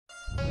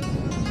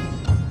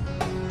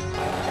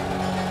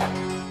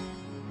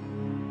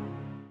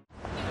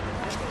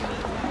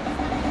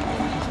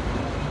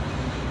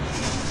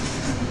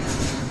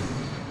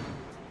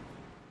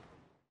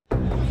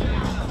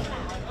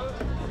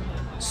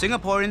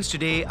Singaporeans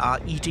today are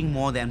eating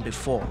more than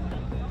before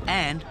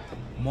and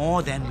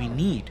more than we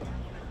need.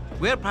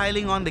 We're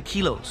piling on the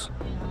kilos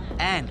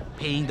and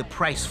paying the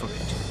price for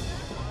it.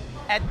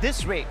 At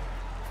this rate,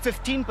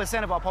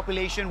 15% of our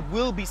population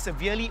will be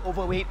severely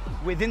overweight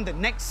within the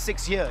next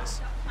 6 years.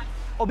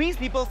 Obese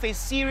people face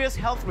serious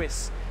health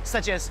risks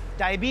such as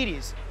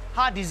diabetes,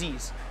 heart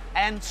disease,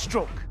 and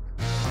stroke.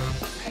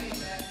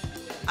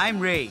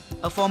 I'm Rai,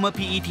 a former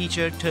PE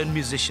teacher turned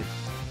musician.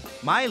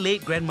 My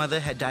late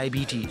grandmother had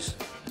diabetes.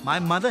 My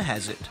mother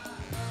has it.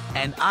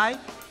 And I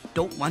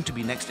don't want to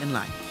be next in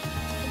line.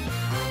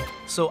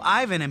 So I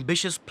have an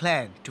ambitious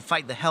plan to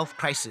fight the health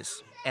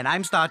crisis. And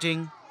I'm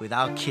starting with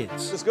our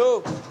kids. Let's go!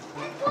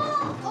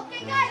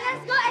 Okay guys,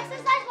 let's go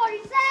exercise for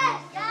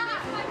recess!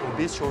 Yeah!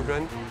 Obese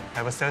children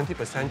have a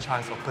 70%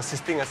 chance of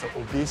persisting as an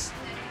obese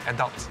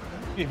adult.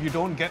 If you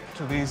don't get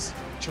to these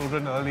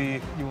children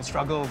early, you will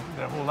struggle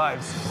their whole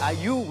lives. Are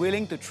you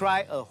willing to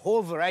try a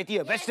whole variety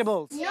of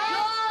vegetables? No!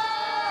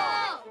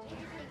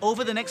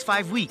 Over the next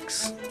 5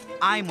 weeks,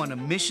 I'm on a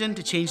mission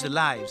to change the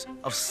lives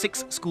of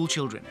 6 school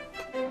children.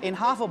 In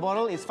half a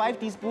bottle is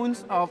 5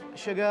 teaspoons of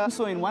sugar,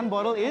 so in 1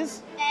 bottle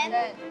is?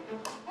 10.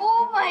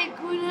 Oh my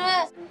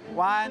goodness!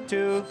 1,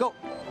 2, go!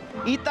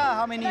 Ita,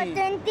 how many?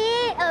 20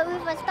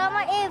 with a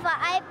stomach ache, with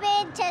eye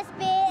pain, chest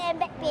pain, and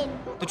back pain.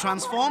 To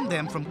transform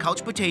them from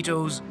couch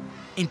potatoes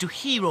into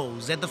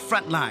heroes at the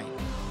front line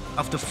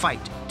of the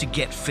fight to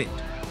get fit.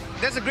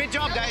 That's a great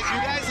job, guys.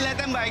 You guys led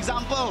them by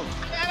example.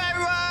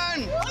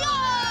 Everyone!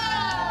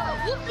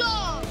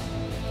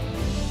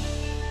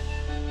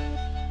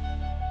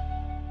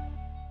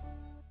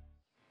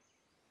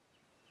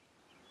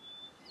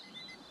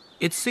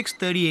 It's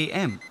 6:30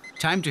 a.m.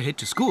 Time to head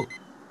to school.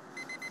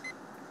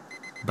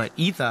 But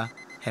Etha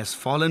has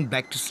fallen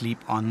back to sleep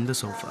on the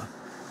sofa.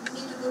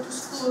 We need to go to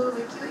school.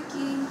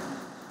 Wakey.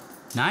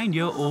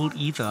 9-year-old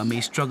Etha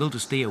may struggle to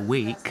stay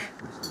awake,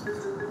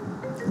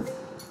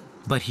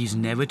 but he's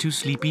never too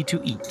sleepy to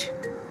eat.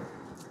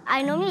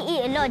 I normally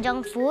eat a lot of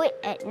junk food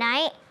at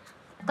night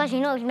because,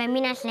 you know, it's my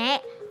midnight snack.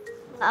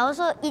 I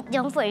also eat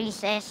junk food at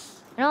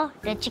recess. You know,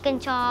 the chicken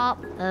chop,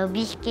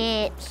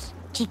 biscuits,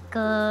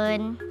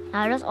 chicken,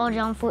 those all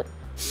junk food.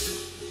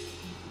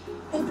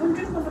 Hey, don't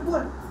drink on the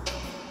board.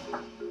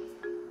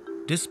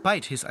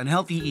 Despite his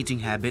unhealthy eating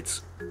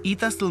habits,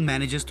 Etha still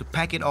manages to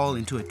pack it all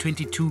into a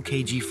 22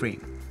 kg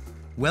frame,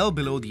 well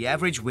below the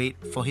average weight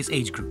for his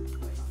age group.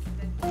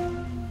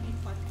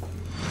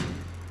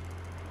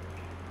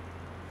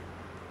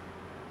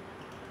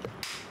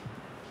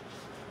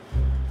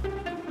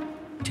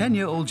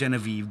 Ten-year-old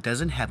Genevieve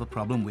doesn't have a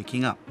problem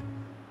waking up,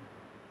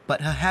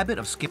 but her habit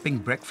of skipping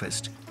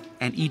breakfast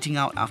and eating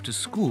out after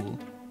school,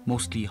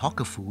 mostly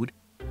hawker food,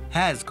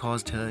 has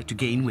caused her to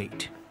gain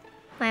weight.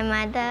 My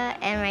mother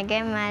and my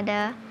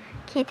grandmother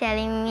keep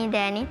telling me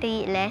that I need to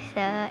eat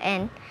lesser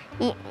and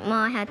eat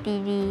more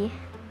healthily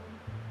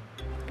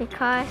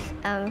because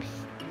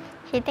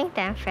she thinks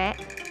that I'm fat.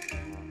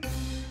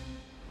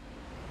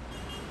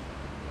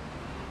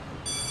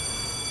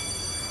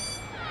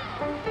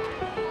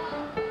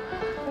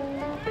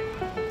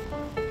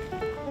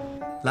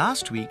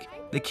 Last week,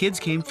 the kids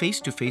came face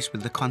to face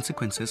with the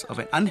consequences of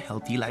an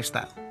unhealthy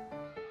lifestyle.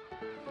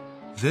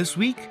 This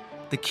week,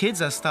 the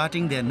kids are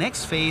starting their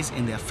next phase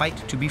in their fight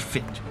to be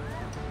fit.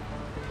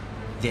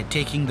 They're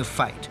taking the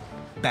fight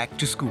back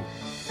to school.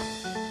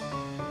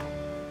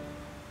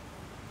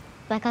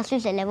 My class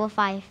is at level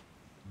 5.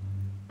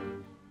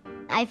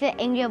 I feel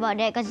angry about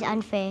that because it's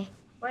unfair.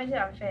 Why is it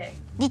unfair?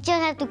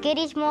 Teachers have to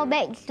carry small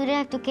bag, students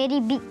have to carry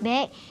big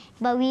bag,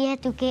 but we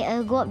have to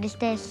go up the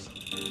stairs.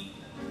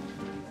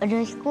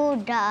 The school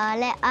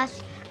let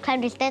us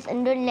climb the stairs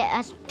and don't let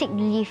us take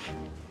the lift.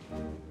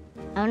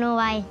 I don't know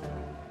why.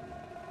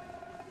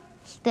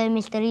 It's still a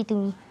mystery to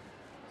me.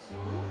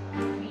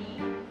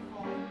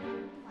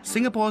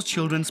 Singapore's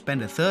children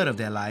spend a third of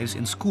their lives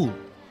in school.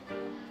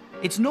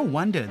 It's no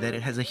wonder that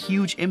it has a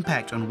huge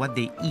impact on what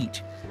they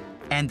eat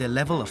and their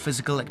level of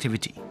physical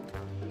activity.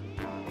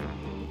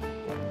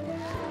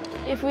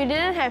 If we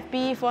didn't have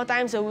PE 4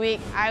 times a week,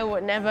 I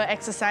would never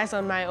exercise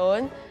on my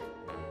own.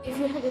 If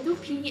you had to do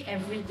PE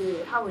every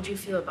day, how would you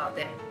feel about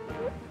that?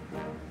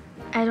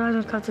 I don't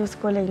want to come to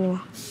school anymore.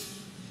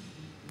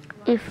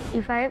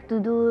 If I have to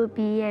do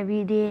PE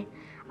every day,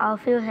 I'll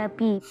feel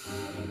happy.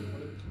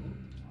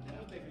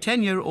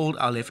 10-year-old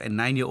Alif and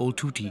 9-year-old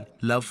Tuti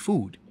love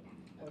food.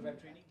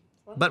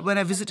 But when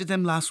I visited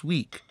them last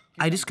week,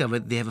 I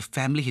discovered they have a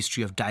family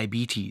history of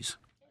diabetes.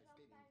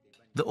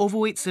 The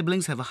overweight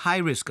siblings have a high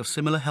risk of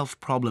similar health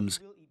problems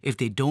if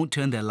they don't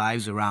turn their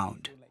lives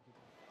around.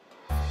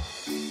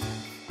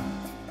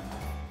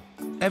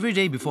 Every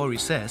day before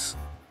recess,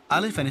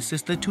 Alif and his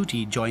sister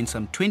Tuti join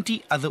some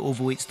 20 other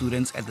overweight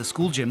students at the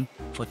school gym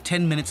for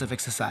 10 minutes of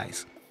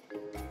exercise.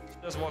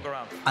 Just walk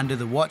around. Under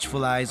the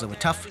watchful eyes of a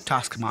tough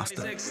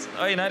taskmaster.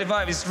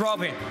 95 is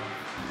dropping.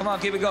 Come on,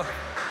 keep it going.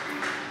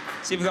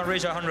 See if we can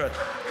reach 100.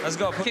 Let's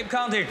go. Keep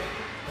counting.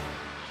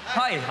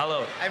 Hi,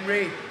 hello. I'm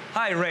Rai.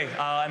 Hi, Ray.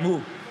 I'm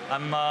Wu.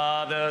 I'm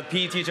the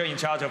PE teacher in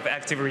charge of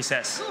active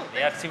recess.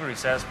 The active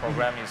recess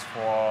program is for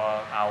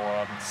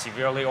our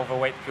severely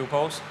overweight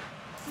pupils.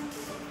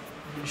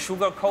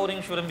 Sugar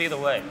coating shouldn't be the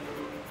way.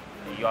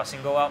 You are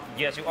singled out?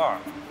 Yes, you are.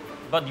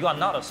 But you are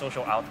not a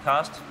social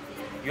outcast.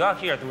 You are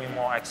here doing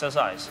more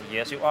exercise.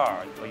 Yes, you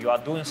are. But you are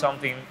doing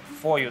something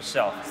for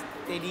yourself.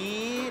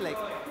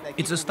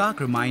 It's a stark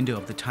reminder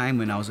of the time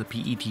when I was a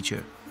PE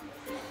teacher.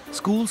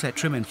 Schools had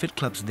trim and fit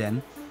clubs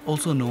then,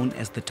 also known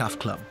as the Tough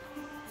Club.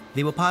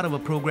 They were part of a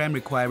program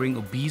requiring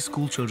obese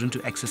school children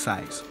to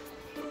exercise,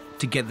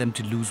 to get them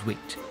to lose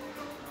weight.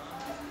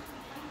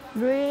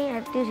 During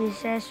active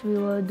recess, we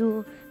will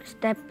do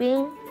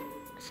stepping,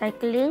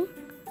 cycling,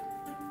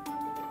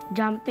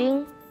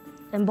 jumping,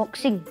 and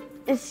boxing.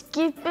 It's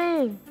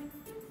skipping.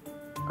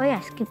 Oh yeah,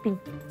 skipping.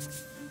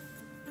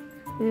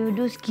 We will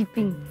do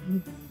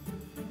skipping.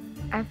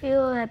 I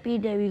feel happy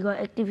that we got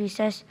active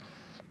recess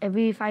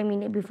every 5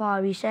 minutes before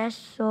our recess,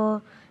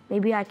 so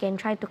maybe I can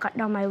try to cut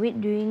down my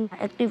weight during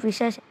active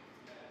recess.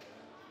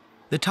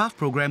 The TAF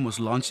program was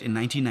launched in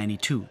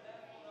 1992,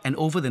 and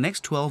over the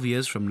next 12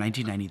 years from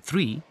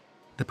 1993,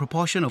 the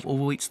proportion of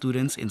overweight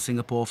students in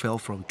Singapore fell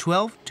from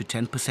 12 to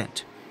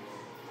 10%.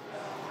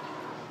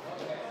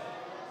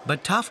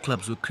 But TAF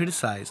clubs were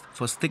criticized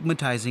for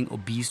stigmatizing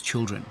obese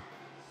children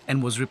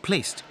and was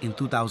replaced in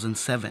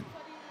 2007.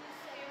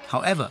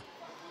 However,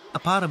 a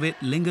part of it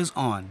lingers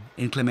on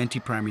in Clementi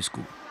Primary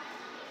School.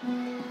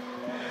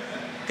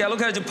 Okay,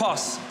 look at your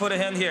pulse. Put a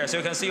hand here so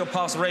you can see your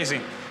pulse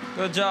raising.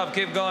 Good job,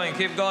 keep going,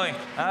 keep going.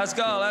 Let's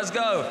go, let's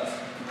go.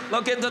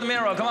 Look into the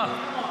mirror, come on.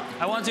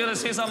 I want you to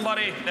see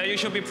somebody that you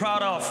should be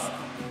proud of.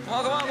 Come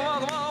on, come on, come on,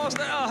 come on. Almost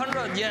there,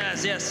 100,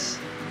 yes, yes.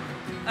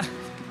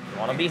 You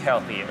want to be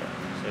healthier,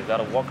 so you got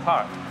to work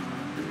hard.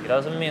 It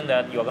doesn't mean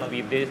that you're going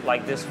to be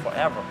like this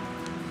forever.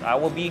 I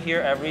will be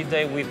here every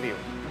day with you.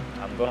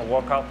 I'm going to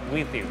work out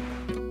with you.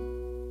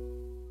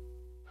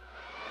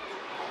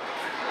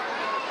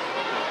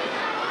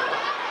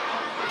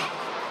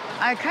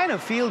 I kind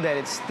of feel that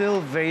it's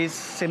still very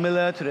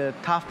similar to the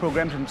TAF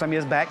program from some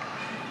years back,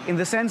 in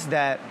the sense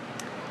that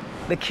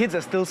the kids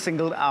are still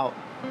singled out.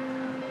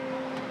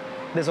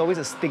 There's always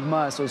a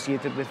stigma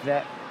associated with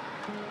that.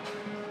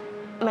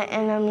 My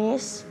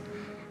enemies,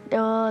 they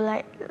will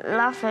like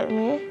laugh at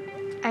me.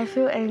 I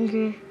feel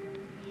angry.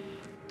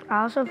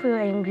 I also feel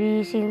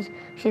angry since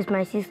she's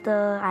my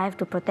sister. I have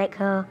to protect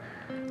her.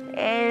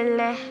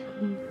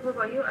 What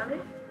about you,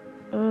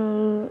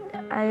 Ali?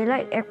 I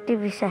like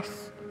active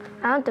recess.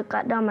 I want to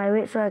cut down my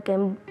weight so I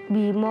can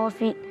be more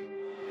fit.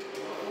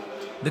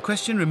 The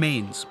question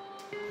remains,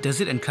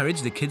 does it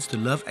encourage the kids to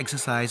love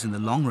exercise in the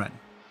long run?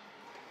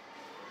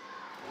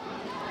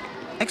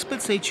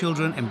 Experts say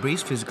children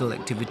embrace physical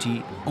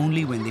activity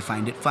only when they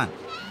find it fun.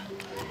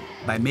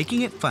 By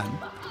making it fun,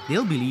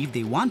 they'll believe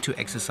they want to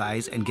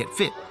exercise and get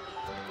fit,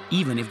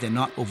 even if they're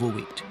not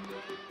overweight.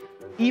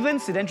 Even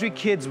sedentary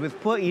kids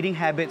with poor eating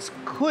habits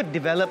could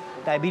develop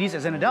diabetes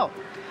as an adult.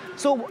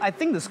 So I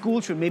think the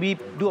school should maybe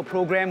do a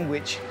program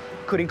which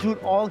could include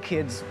all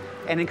kids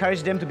and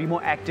encourage them to be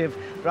more active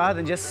rather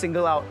than just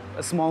single out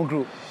a small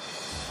group.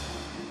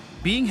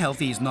 Being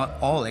healthy is not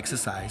all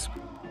exercise.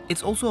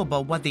 It's also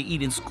about what they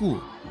eat in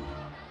school,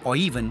 or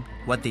even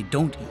what they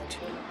don't eat.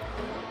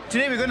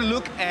 Today we're going to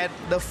look at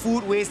the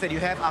food waste that you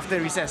have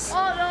after recess.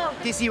 Oh no!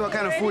 Let's see what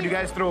kind of food you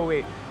guys throw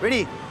away.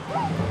 Ready? Oh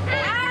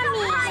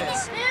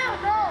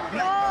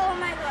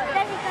my God.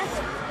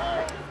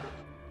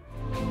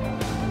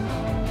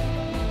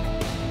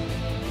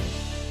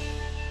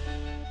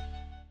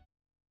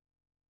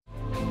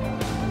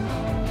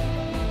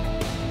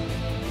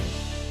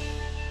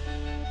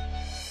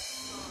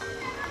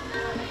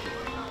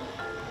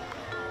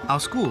 Our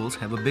schools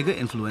have a bigger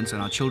influence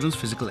on our children's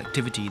physical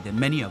activity than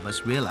many of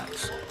us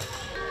realize.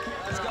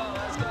 Let's go,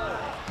 let's go.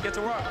 Get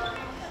to work.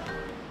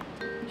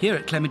 Here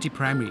at Clementi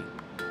Primary,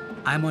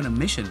 I'm on a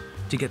mission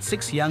to get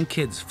 6 young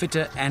kids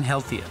fitter and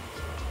healthier.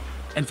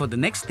 And for the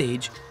next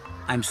stage,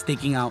 I'm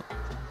staking out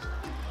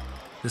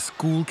the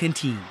school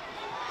canteen.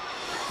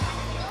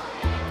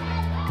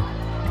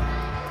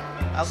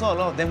 I saw a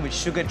lot of them with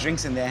sugar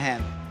drinks in their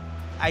hand.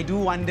 I do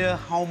wonder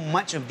how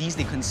much of these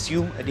they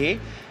consume a day,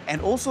 and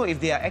also if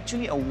they are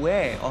actually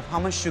aware of how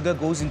much sugar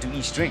goes into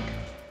each drink.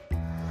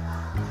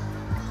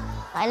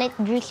 I like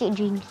to drink sweet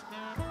drinks.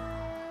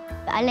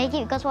 I like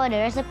it because the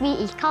recipe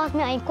is cow's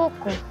milk and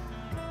cocoa.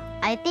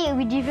 I think it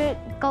would be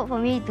difficult for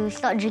me to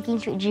stop drinking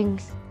sweet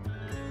drinks.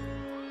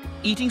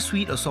 Eating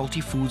sweet or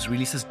salty foods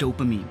releases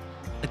dopamine,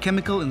 a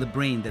chemical in the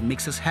brain that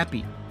makes us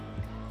happy.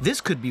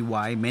 This could be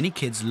why many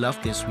kids love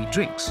their sweet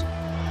drinks.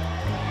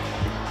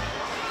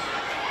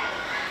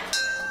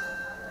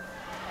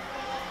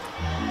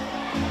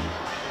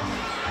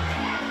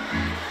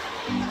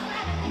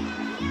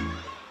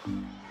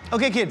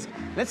 Okay, kids,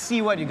 let's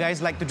see what you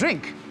guys like to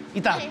drink.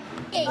 Ita.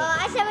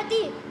 Ice lemon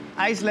tea.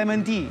 Ice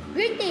lemon tea.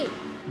 Green tea.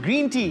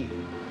 Green tea.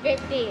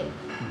 Grape tea.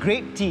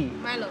 Grape tea.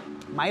 Milo.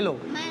 Milo.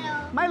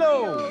 Milo.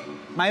 Milo.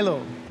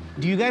 Milo.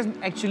 Do you guys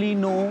actually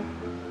know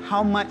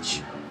how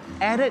much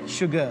added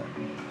sugar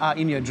are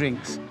in your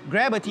drinks?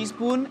 Grab a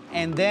teaspoon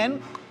and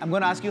then I'm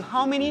going to ask you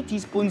how many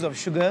teaspoons of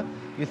sugar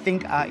you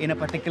think are in a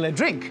particular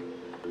drink.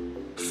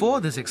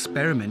 For this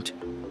experiment,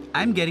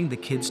 I'm getting the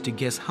kids to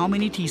guess how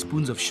many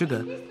teaspoons of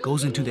sugar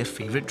goes into their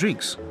favorite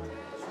drinks.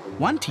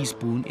 1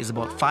 teaspoon is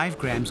about 5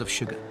 grams of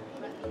sugar.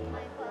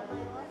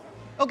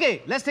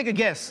 Okay, let's take a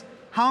guess.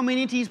 How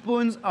many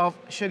teaspoons of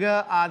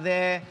sugar are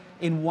there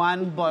in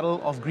 1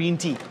 bottle of green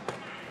tea?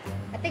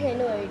 I think I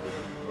know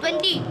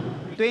already.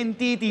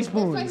 20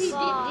 teaspoons.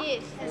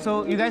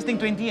 So you guys think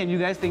 20 and you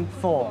guys think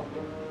 4.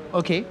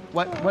 Okay,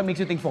 what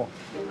makes you think 4?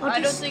 I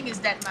don't think it's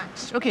that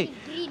much. Okay,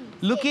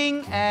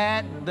 looking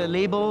at the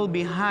label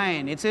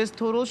behind, it says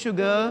total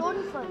sugar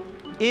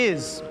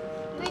is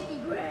 20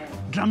 grams.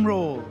 drum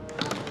roll.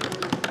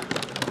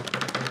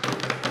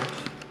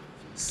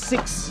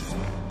 6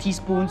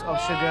 teaspoons of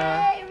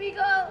sugar. Here we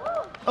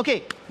go.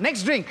 Okay,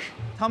 next drink.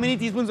 How many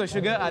teaspoons of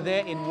sugar are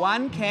there in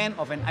 1 can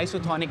of an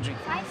isotonic drink?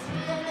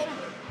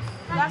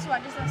 Last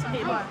one, this last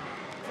one.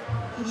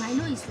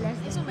 Milo is less.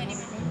 There's so many.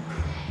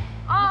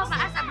 Oh, my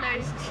eyes are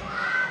blurry.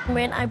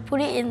 When I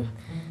put it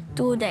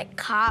into that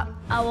cup,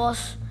 I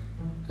was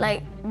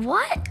like,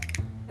 what?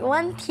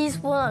 1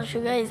 teaspoon of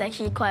sugar is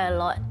actually quite a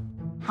lot.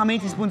 How many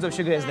teaspoons of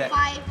sugar is that?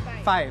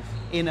 5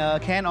 in a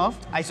can of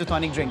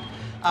isotonic drink.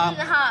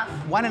 1.5.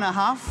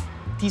 1.5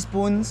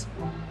 teaspoons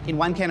in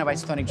 1 can of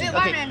isotonic drink.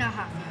 Wait, Okay.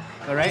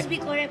 1.5. All right. Please be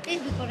correct,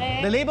 please be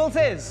correct. The label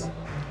says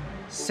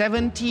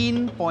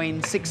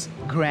 17.6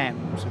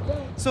 grams.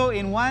 So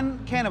in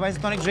 1 can of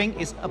isotonic drink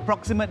is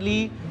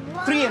approximately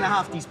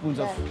 3.5 teaspoons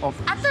of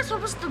I thought it's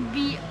supposed to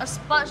be a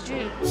sports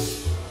drink.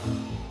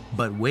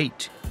 But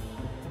wait,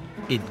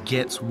 it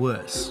gets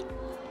worse.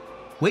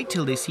 Wait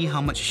till they see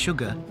how much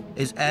sugar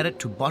is added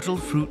to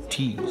bottled fruit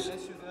teas.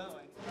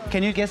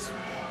 Can you guess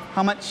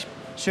how much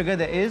sugar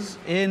there is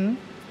in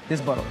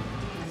this bottle?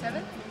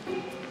 7?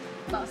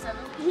 About 7?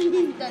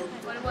 Then,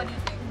 what do you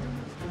think?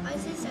 I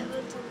say 7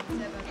 too.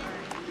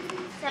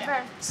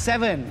 7.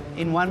 7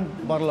 in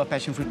 1 bottle of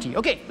passion fruit tea.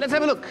 Okay, let's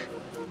have a look.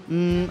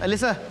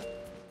 Alyssa,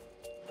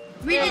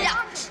 Read it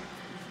out.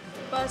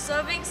 Per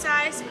serving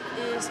size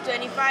is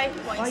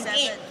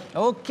 25.7.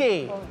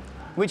 okay.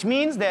 Which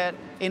means that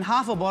in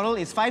half a bottle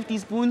is 5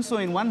 teaspoons, so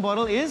in 1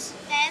 bottle is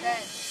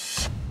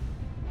 10.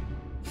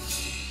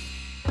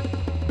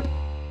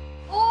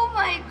 Oh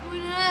my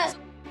goodness.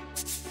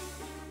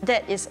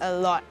 That is a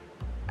lot.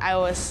 I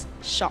was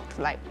shocked,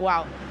 like,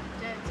 wow.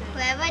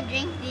 Whoever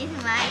drinks this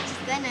much is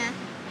gonna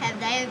have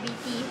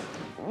diabetes.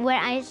 When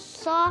I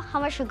saw how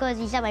much sugar was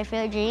inside my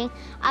favorite drink,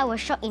 I was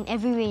shocked in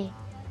every way.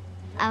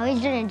 I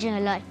always drink a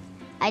lot.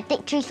 I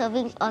take 3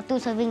 servings or 2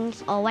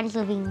 servings or 1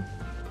 serving.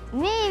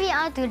 Maybe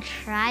I want to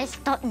try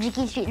stop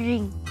drinking sweet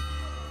drink.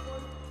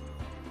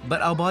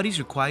 but our bodies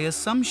require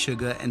some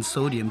sugar and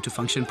sodium to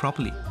function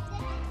properly.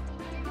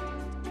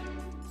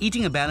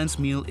 Eating a balanced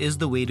meal is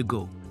the way to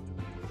go.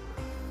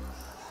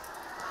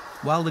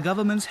 While the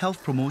government's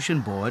Health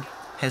Promotion Board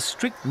has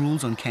strict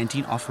rules on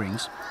canteen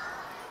offerings,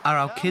 are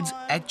our kids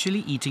actually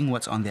eating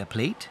what's on their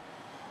plate?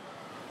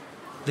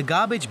 The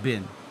garbage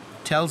bin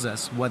tells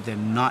us what they're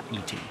not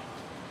eating.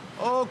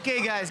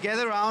 Okay guys,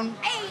 gather around.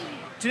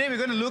 Today we're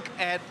going to look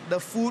at the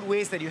food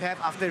waste that you have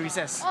after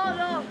recess. Oh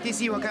no! Let's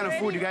see what kind of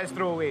food you guys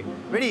throw away.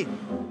 Ready?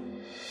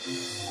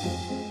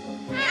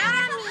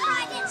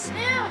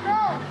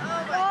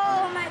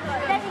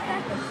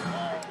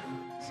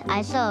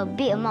 I saw a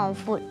big amount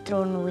of food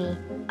thrown away.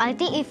 I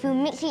think if you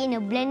mix it in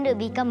a blender, it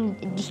becomes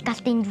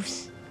disgusting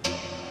juice.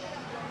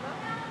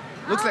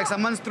 Looks like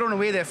someone's thrown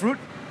away their fruit,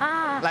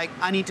 like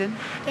uneaten.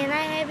 Can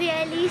I have it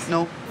at least?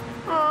 No.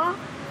 Oh,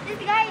 this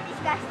guy is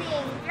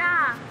disgusting.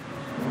 Yeah.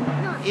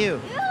 Ew.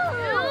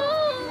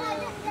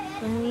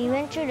 When we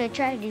went through the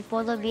trash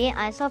disposal bin,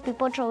 I saw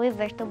people throw away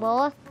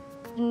vegetables,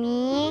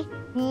 meat,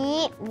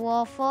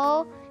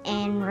 waffle,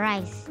 and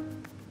rice.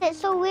 That's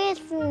so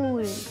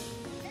wasteful.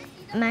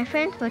 My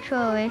friends will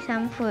throw away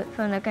some food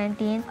from the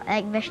canteen,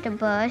 like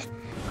vegetables,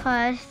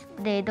 because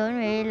they don't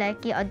really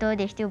like it, although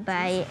they still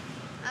buy it.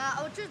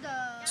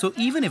 So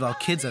even if our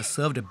kids are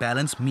served a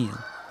balanced meal,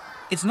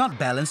 it's not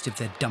balanced if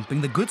they're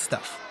dumping the good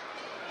stuff.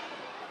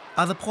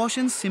 Are the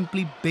portions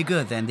simply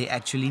bigger than they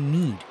actually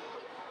need?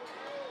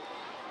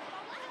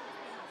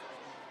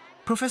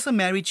 Professor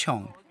Mary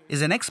Chong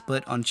is an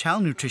expert on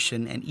child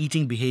nutrition and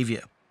eating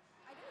behavior,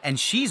 and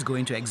she's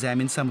going to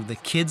examine some of the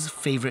kids'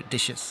 favorite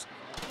dishes.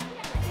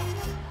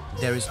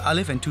 There is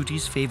Alif and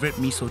Tuti's favorite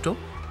mee soto,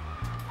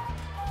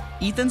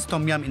 Ethan's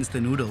tom yum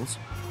instant noodles,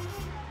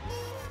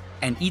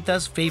 and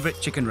Etha's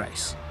favorite chicken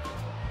rice.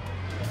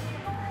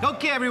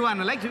 Okay, everyone,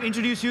 I'd like to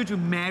introduce you to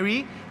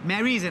Mary.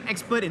 Mary is an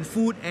expert in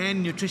food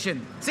and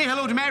nutrition. Say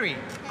hello to Mary.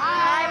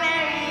 Hi,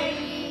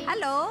 Mary.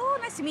 Hello,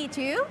 nice to meet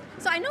you.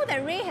 So I know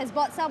that Ray has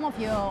bought some of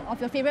your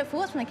favorite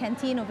foods from the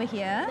canteen over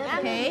here.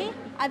 Okay.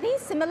 Are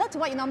these similar to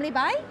what you normally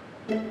buy?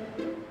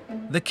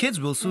 The kids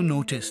will soon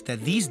notice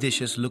that these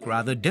dishes look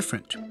rather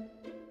different.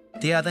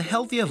 They are the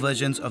healthier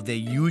versions of their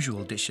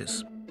usual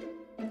dishes,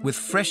 with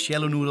fresh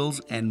yellow noodles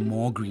and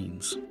more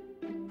greens.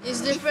 It's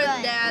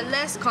different. There are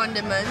less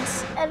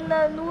condiments. And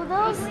the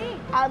noodles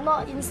are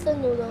not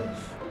instant noodles.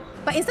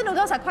 But instant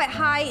noodles are quite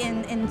high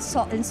in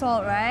salt,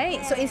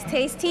 right? So it's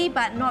tasty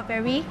but not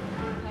very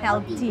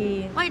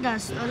healthy. Why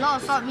does a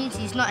lot of salt means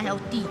it's not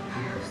healthy?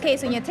 Okay,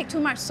 so when you take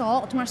too much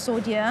salt, too much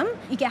sodium,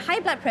 you get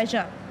high blood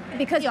pressure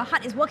because your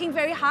heart is working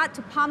very hard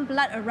to pump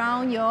blood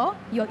around your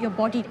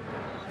body.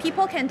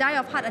 People can die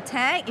of heart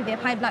attack if they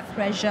have high blood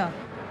pressure.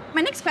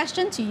 My next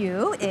question to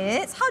you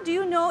is, how do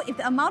you know if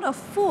the amount of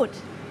food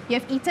you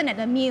have eaten at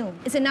a meal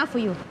is enough for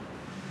you?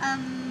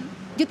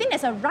 Do you think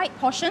there's a right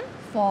portion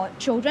for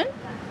children?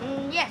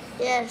 Yes.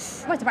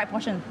 Yes. What's the right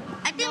portion?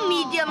 I think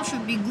medium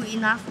should be good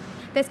enough.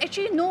 There's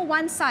actually no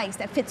one size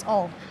that fits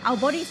all. Our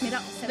body is made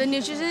up of The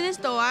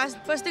nutritionist told us,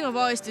 first thing of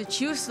all is to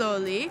chew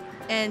slowly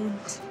and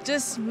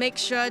just make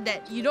sure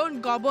that you don't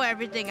gobble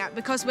everything up,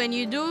 because when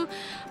you do,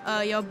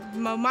 your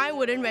mind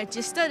wouldn't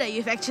register that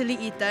you've actually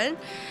eaten,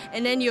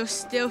 and then you'll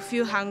still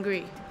feel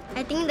hungry.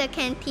 I think the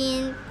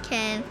canteen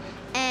can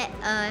add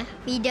a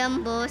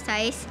medium bowl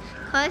size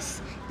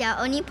because their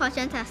only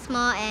portions are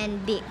small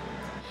and big.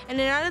 And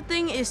another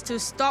thing is to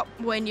stop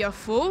when you're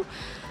full.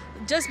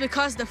 Just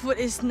because the food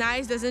is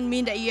nice doesn't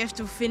mean that you have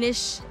to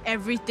finish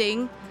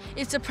everything.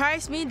 It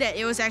surprised me that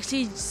it was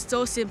actually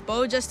so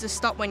simple just to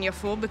stop when you're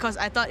full, because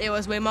I thought it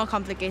was way more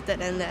complicated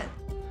than that.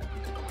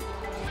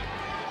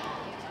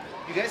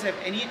 You guys have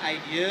any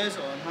ideas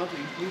on how to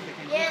improve the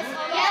canteen? Yes.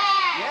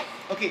 Yeah?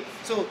 Okay,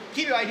 so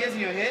keep your ideas in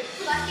your head.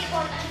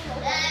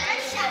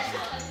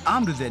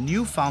 Armed with their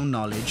newfound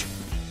knowledge,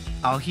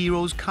 our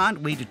heroes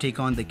can't wait to take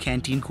on the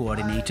canteen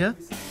coordinator,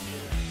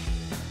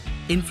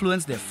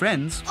 influence their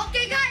friends,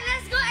 Okay guys,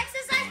 let's go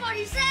exercise for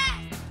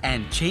recess!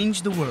 and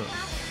change the world.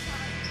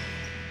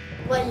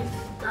 What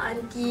if the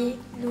auntie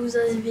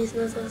loses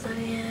business or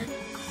something?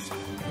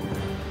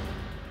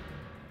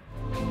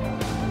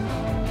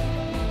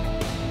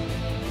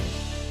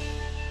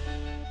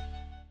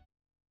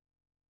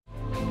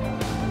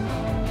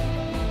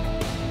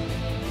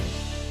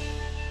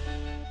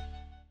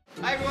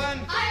 Hi everyone!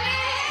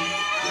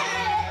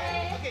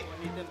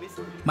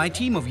 My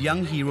team of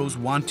young heroes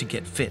want to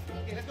get fit.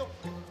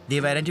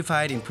 They've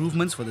identified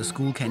improvements for the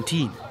school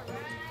canteen.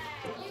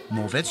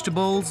 More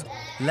vegetables,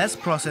 less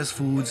processed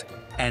foods,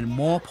 and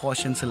more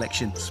portion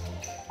selections.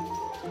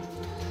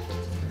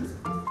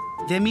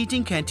 They're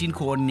meeting canteen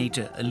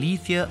coordinator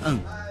Alethea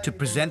Ng to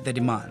present their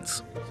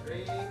demands.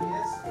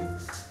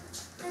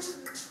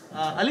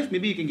 Alif,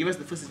 maybe you can give us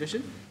the first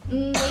suggestion?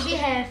 Maybe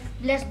have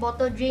less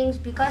bottled drinks,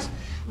 because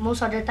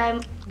most of the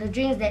time the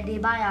drinks that they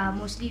buy are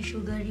mostly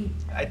sugary.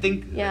 I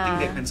think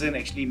their concern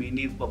actually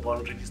mainly for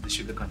bottled drink is the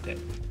sugar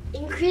content.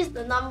 Increase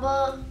the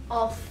number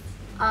of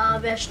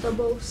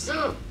vegetables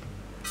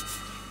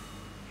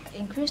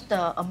Increase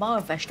the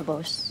amount of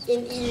vegetables.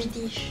 in each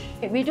dish.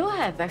 We do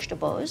have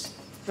vegetables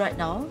right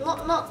now.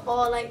 Not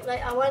all, like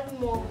I want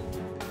more.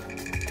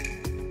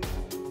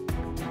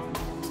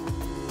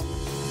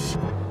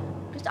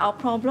 Our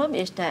problem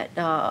is that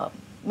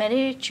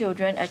many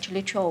children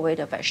actually throw away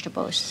the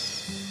vegetables.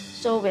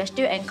 So we're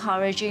still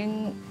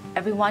encouraging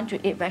everyone to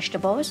eat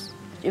vegetables.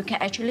 You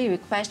can actually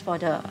request for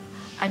the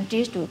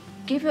aunties to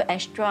give you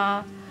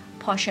extra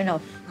portion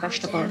of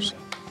vegetables.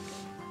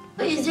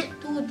 But is it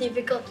too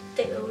difficult to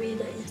take away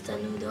the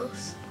instant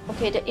noodles?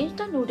 Okay, the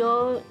instant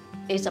noodle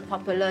is a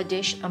popular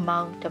dish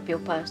among the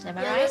pupils, am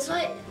I right? That's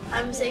why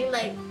I'm saying,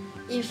 like,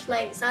 if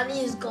like Sunny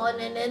is gone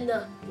and then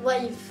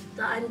what if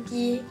the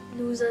auntie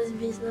loses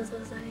business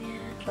or something?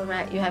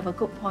 Correct, you have a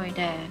good point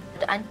there.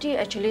 The auntie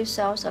actually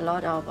sells a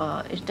lot of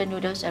instant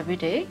noodles every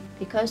day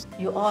because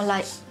you all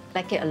like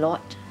it a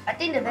lot. I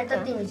think the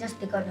better thing is just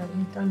take out the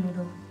instant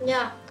noodle.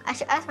 Yeah. I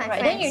should ask my Right,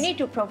 friends. then you need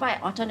to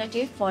provide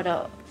alternative for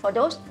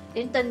those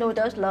instant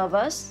noodles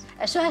lovers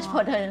as well as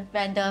for the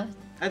vendor.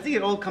 I think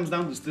it all comes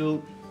down to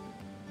still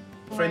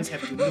friends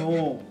have to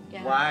know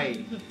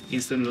why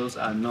instant noodles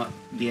are not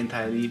the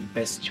entirely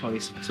best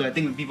choice. So I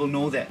think when people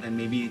know that, then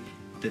maybe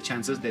the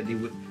chances that they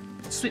would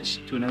switch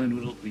to another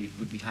noodle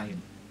would be higher.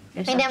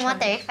 Make them more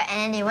terrified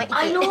and then they won't eat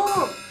I it.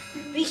 know!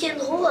 We can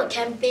hold a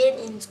campaign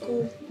in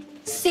school.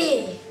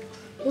 Say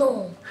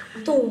no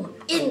to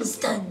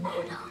instant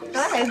noodles.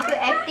 What a good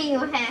acting you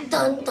have.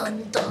 Dun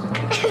dun dun.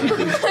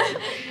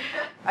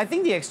 I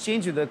think the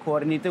exchange with the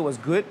coordinator was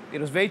good.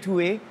 It was very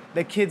two-way.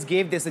 The kids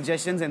gave their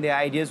suggestions and their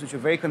ideas, which were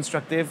very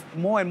constructive.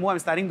 More and more, I'm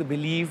starting to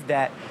believe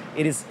that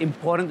it is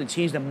important to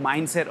change the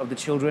mindset of the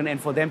children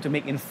and for them to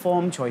make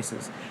informed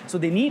choices. So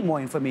they need more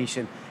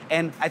information.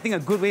 And I think a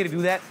good way to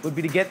do that would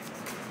be to get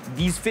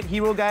these fit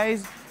hero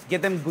guys,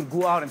 get them to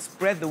go out and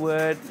spread the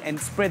word and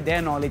spread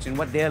their knowledge and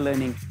what they're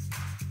learning.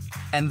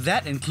 And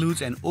that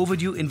includes an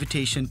overdue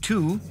invitation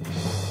to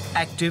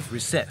active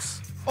recess.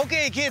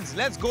 Okay, kids,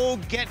 let's go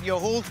get your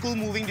whole school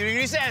moving during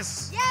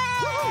recess. Yay!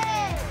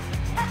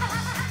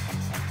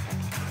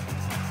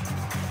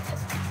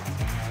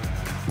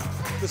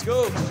 Let's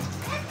go.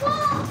 Let's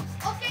go!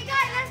 Okay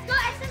guys, let's go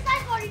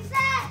exercise for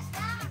recess!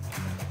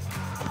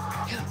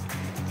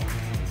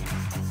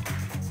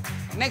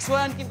 Next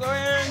one, keep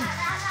going.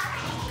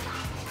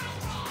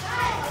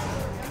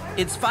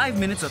 It's 5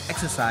 minutes of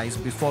exercise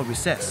before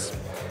recess.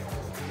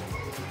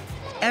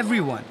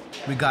 Everyone,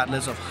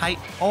 regardless of height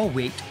or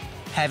weight,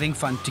 having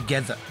fun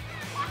together.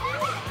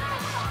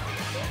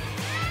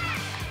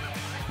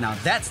 Now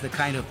that's the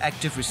kind of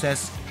active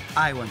recess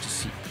I want to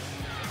see.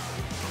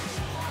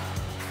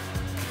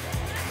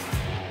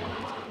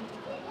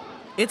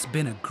 It's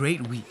been a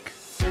great week.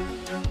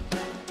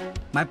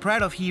 My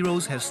pride of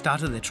heroes have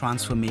started their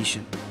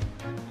transformation.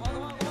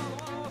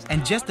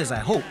 And just as I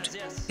hoped,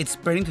 it's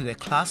spreading to their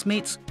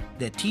classmates,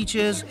 their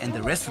teachers, and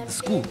the rest of the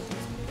school.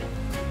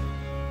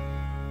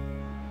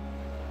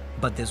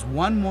 But there's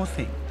one more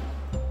thing.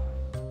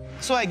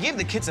 So I gave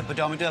the kids a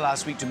pedometer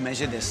last week to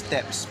measure their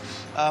steps.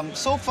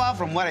 So far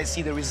from what I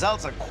see, the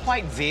results are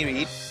quite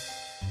varied.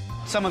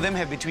 Some of them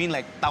have between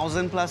like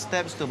 1,000+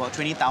 steps to about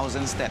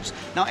 20,000 steps.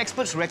 Now,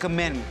 experts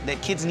recommend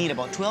that kids need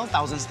about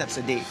 12,000 steps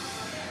a day.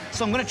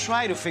 So I'm going to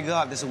try to figure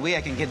out if there's a way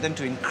I can get them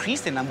to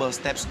increase the number of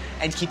steps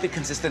and keep it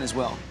consistent as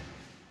well.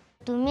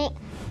 To make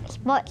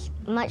sports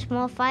much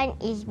more fun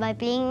is by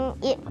playing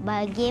it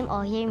by a game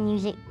or hearing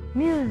music.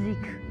 Music.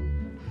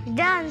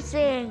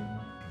 Dancing.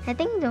 I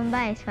think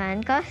Zumba is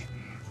fun because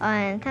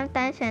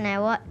sometimes when I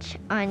watch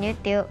on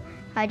YouTube,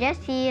 I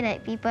just see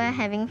like people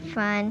having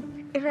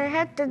fun. If I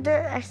had to do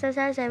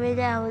exercise every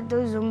day, I would do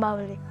Zumba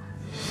only.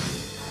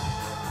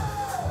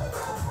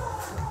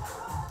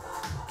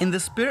 In the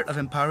spirit of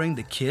empowering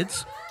the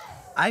kids,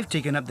 I've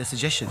taken up the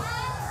suggestion.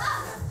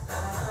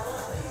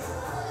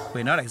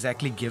 We're not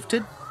exactly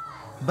gifted,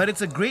 but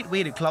it's a great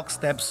way to clock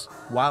steps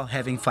while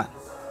having fun.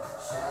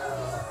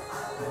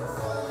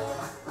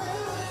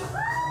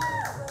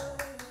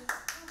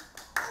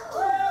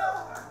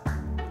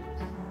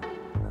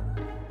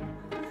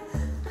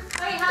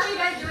 Hey, how are you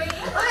guys doing?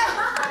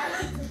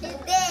 He's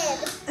dead.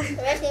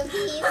 Rest in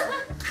peace.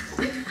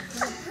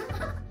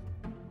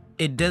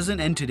 It doesn't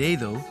end today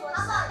though.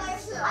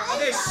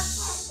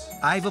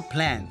 I have a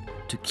plan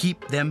to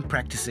keep them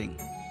practicing.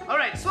 All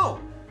right,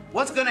 so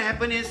what's going to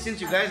happen is, since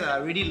you guys are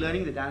already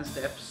learning the dance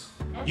steps,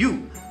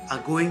 you are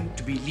going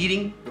to be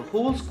leading the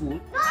whole school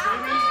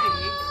every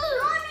day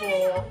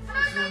for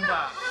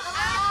Zumba.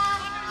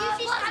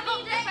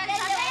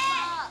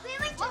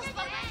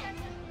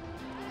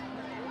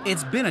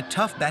 It's been a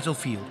tough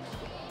battlefield,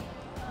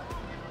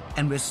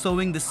 and we're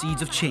sowing the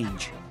seeds of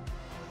change.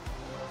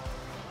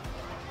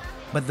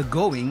 But the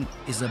going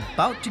is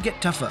about to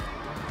get tougher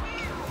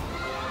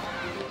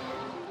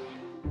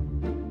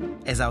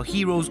as our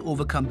heroes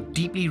overcome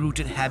deeply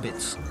rooted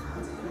habits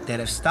that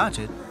have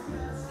started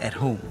at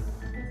home.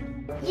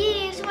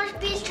 Yay, so much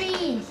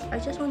pastries! I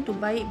just want to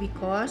buy it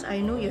because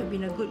I know you have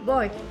been a good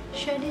boy.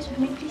 Share this with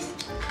me, please.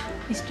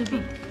 It's too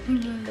big.